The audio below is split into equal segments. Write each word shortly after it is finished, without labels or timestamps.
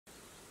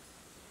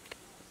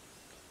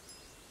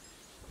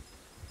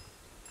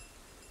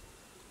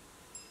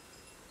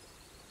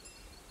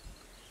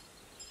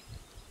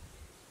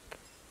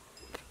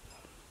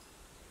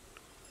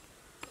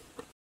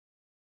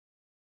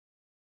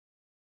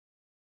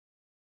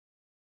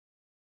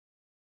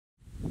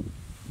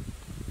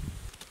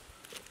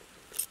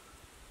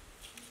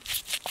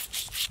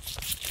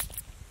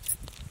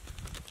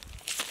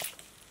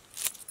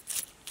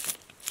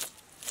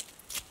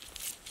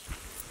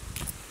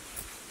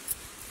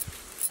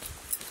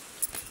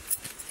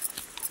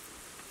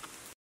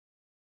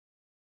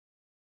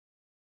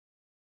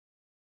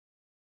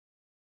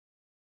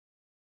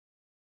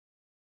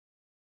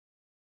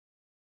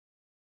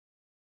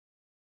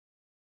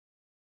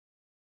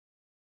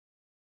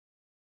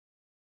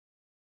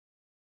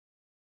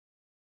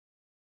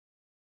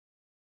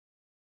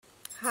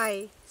Hi,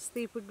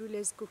 sea food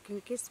village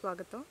కుకింగ్కి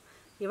స్వాగతం.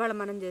 ఇవాళ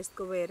మనం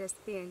చేసుకోబోయే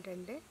రెసిపీ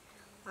ఏంటంటే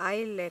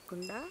ఆయిల్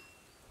లేకుండా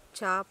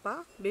చేప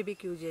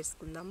బీబీక్యూ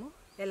చేసుకుందాము.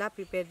 ఎలా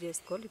ప్రిపేర్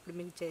చేసుకోవాలి ఇప్పుడు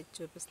మీకు చేసి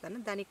చూపిస్తాను.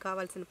 దానికి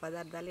కావాల్సిన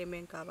పదార్థాలు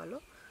ఏమేమి కావాలో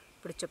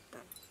ఇప్పుడు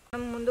చెప్తాను.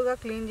 మనం ముందుగా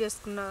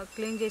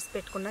క్లీన్ చేసి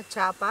పెట్టుకున్న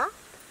చేప,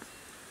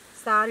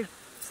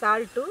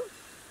 సాల్టు,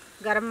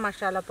 గరం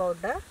మసాలా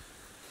పౌడర్,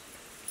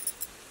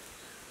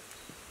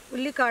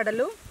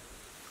 ఉల్లికాడలు,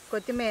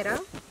 కొత్తిమీర,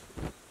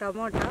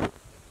 టమోటా,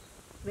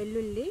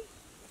 వెల్లుల్లి,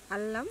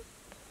 అల్లం,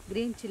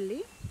 గ్రీన్ చిల్లీ,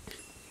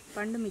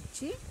 పండు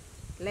మిర్చి,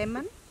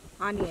 లెమన్,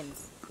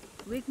 ఆనియన్స్.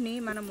 వీటిని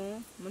మనము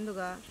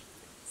ముందుగా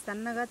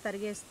సన్నగా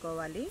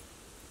తరిగేసుకోవాలి.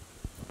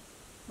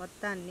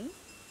 మొత్తాన్ని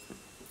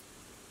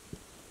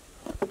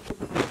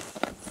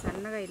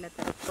సన్నగా ఇలా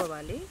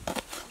తరుక్కోవాలి.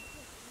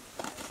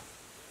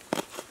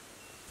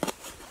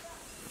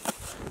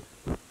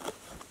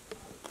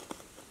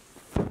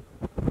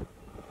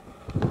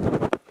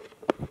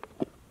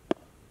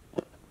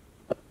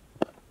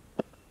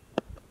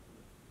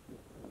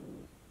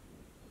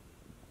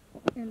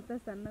 ఎంత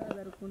సన్నగా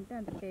తరుక్కుంటే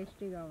అంత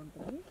టేస్టీగా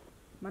ఉంటుంది.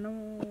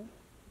 మనము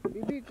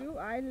బీబీక్యూ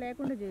ఆయిల్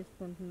లేకుండా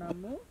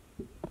చేసుకుంటున్నాము.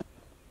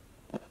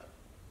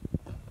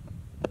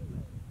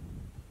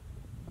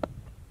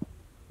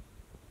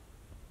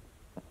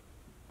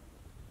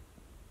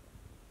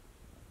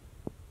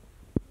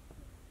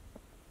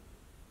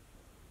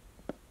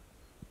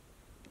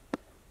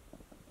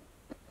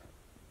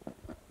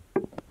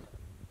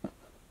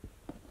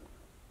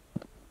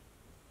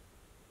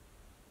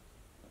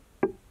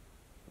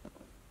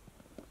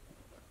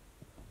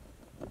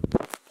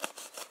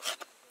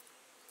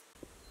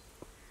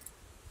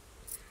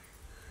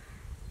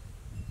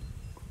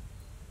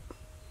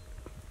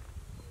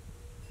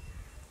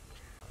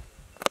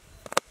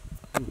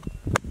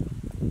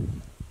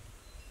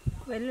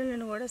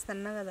 వెల్లుల్లిని కూడా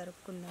సన్నగా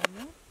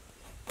తరుక్కుందాము.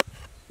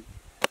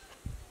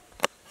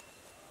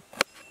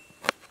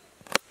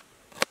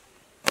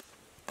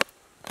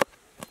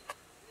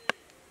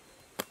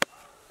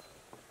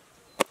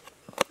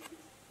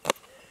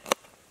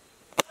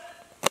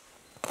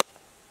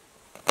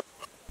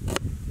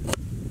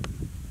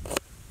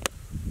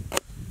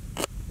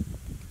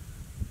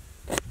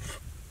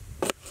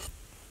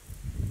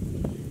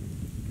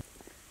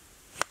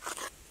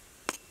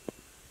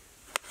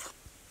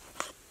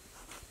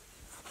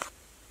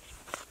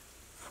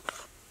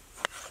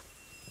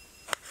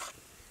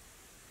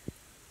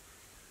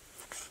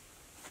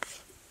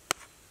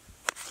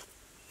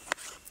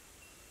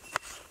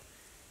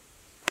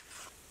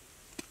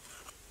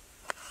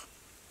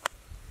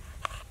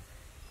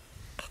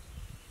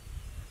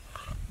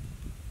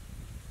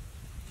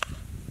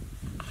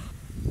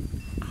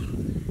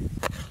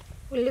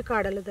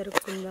 ఉల్లికాడలు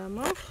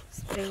తరుక్కుందాము.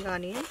 స్ప్రింగ్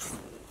ఆనియన్స్,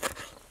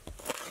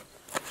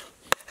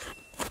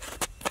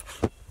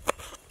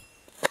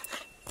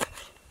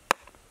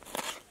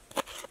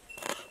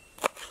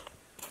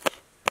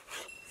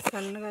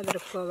 సన్నగా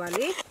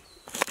తరుక్కోవాలి.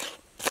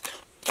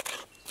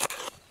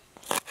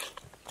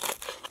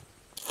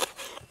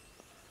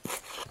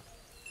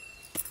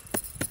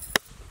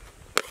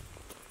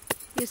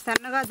 ఈ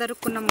సన్నగా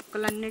తరుక్కున్న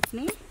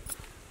ముక్కలన్నిటినీ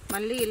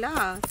మళ్ళీ ఇలా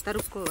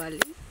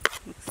తరుక్కోవాలి.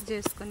 మిక్స్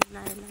చేసుకొని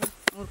ఇలా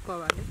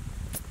ఊరుకోవాలి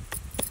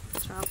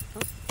చాప్తో.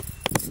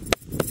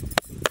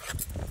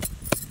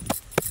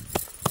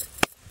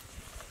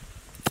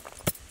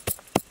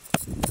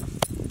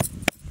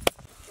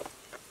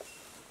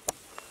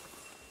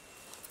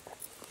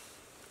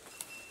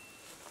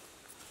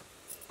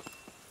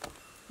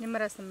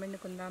 నిమ్మరసం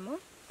పిండుకుందాము.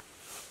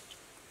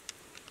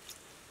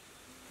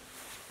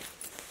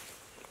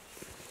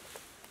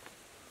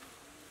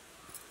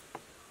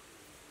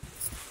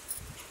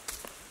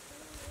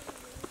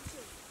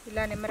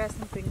 ఇలా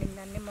నిమ్మరసం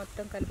పిండిందాన్ని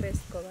మొత్తం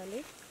కలిపేసుకోవాలి.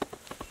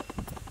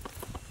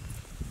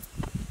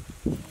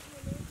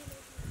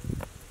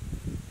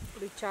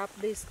 ఇప్పుడు చాప్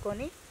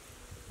తీసుకొని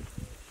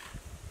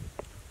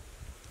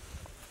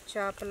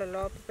చేపల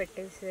లోపల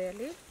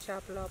పెట్టేసేయాలి.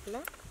 చేప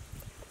లోపల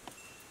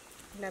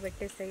ఇలా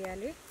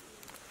పెట్టేసేయాలి.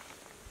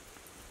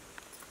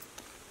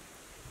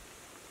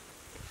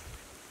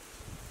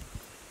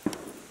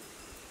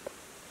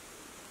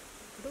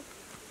 ఇప్పుడు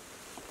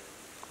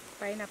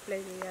పైన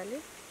అప్లై చేయాలి.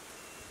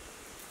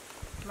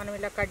 మనం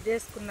ఇలా కట్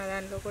చేసుకున్న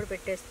దానిలో కూడా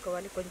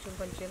పెట్టేసుకోవాలి కొంచెం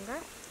కొంచెంగా.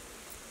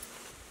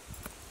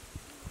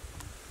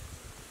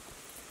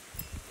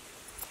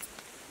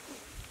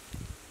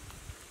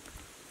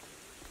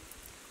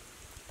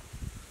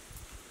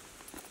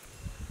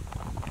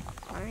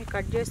 మనం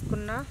కట్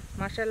చేసుకున్న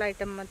మసాలా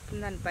ఐటమ్ మొత్తం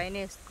దానిపైన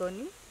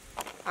వేసుకొని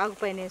ఆకు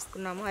పైన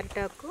వేసుకున్నాము.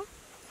 అరిటాకు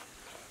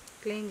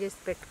క్లీన్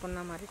చేసి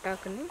పెట్టుకున్నాము.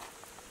 అరిటాకుని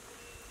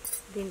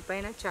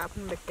దీనిపైన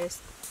చేపను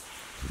పెట్టేసుకున్నాము.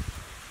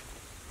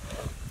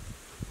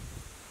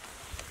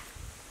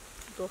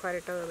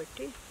 అరిటాకు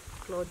పెట్టి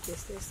క్లోజ్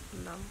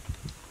చేసేసుకుందాము.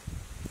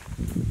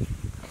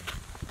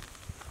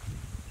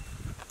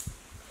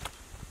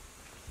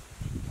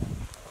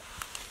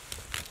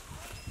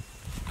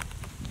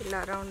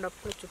 ఇలా రౌండ్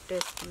అప్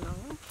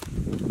చుట్టేసుకున్నాము.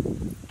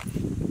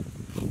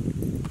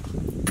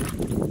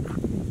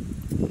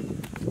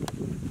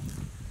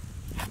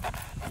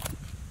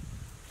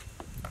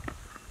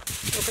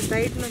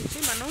 సైడ్ నుంచి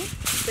మనం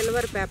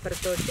సిల్వర్ పేపర్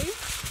తోటి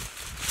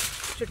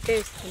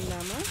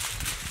చుట్టేసుకుందాము.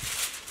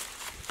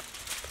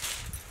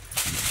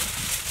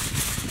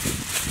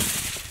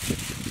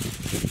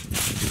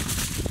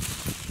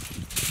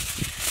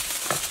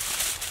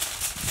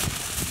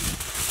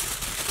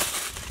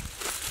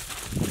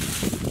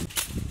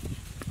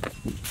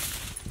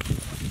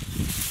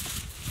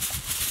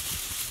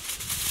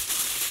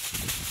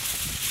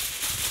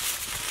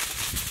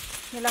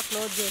 ఇలా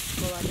క్లోజ్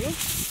చేసుకోవాలి.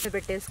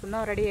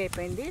 పెట్టేసుకుందాం. రెడీ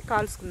అయిపోయింది.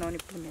 కాల్చుకుందాం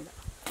ఇప్పుడు మీద.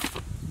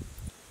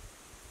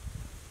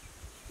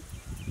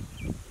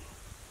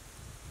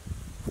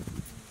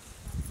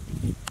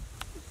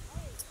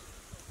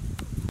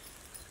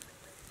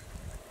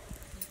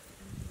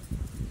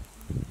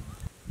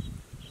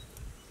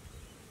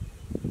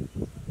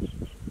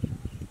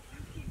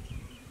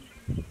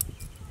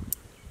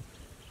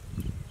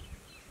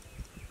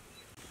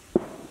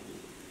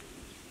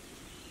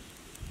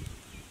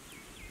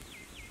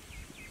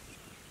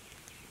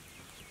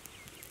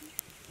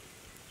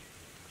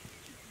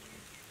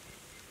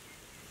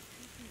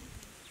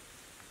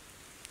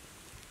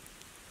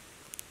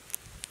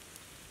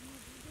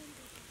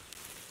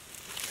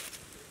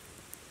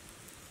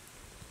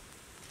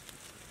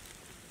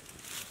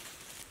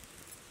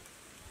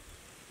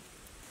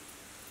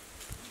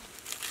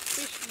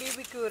 ఫిష్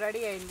బీబీక్యూ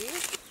రెడీ అయింది.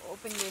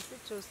 ఓపెన్ చేసి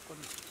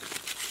చూసుకుందాం.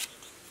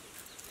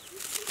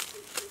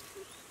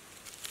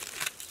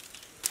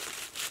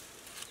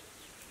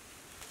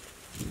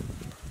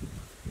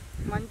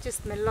 మంచి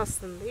స్మెల్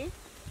వస్తుంది.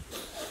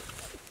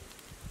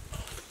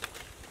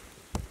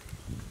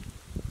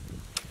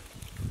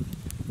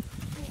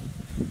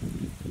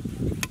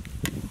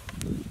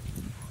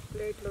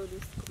 ప్లేట్లో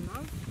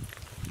తీసుకున్నాం.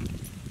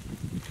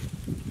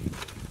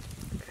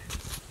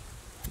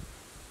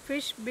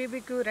 ఫిష్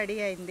బీబీక్యూ రెడీ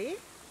అయింది.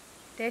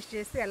 టేస్ట్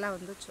చేసి ఎలా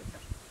ఉందో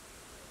చూద్దాం.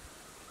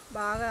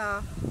 బాగా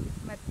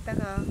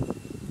మెత్తగా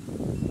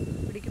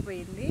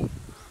ఉడికిపోయింది.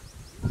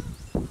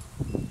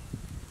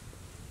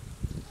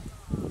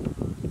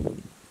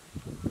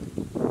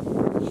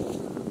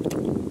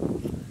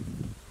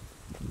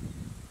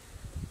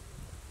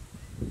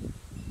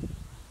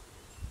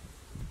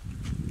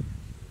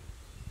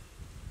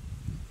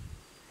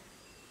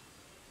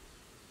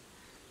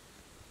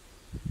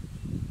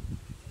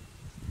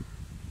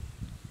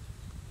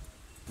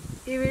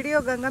 ఈ వీడియో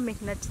గంగా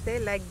మీకు నచ్చితే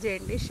లైక్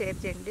చేయండి, షేర్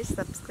చేయండి,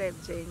 సబ్స్క్రైబ్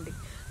చేయండి.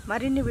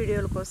 మరిన్ని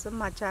వీడియోల కోసం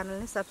మా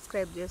ఛానల్ని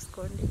సబ్స్క్రైబ్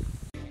చేసుకోండి.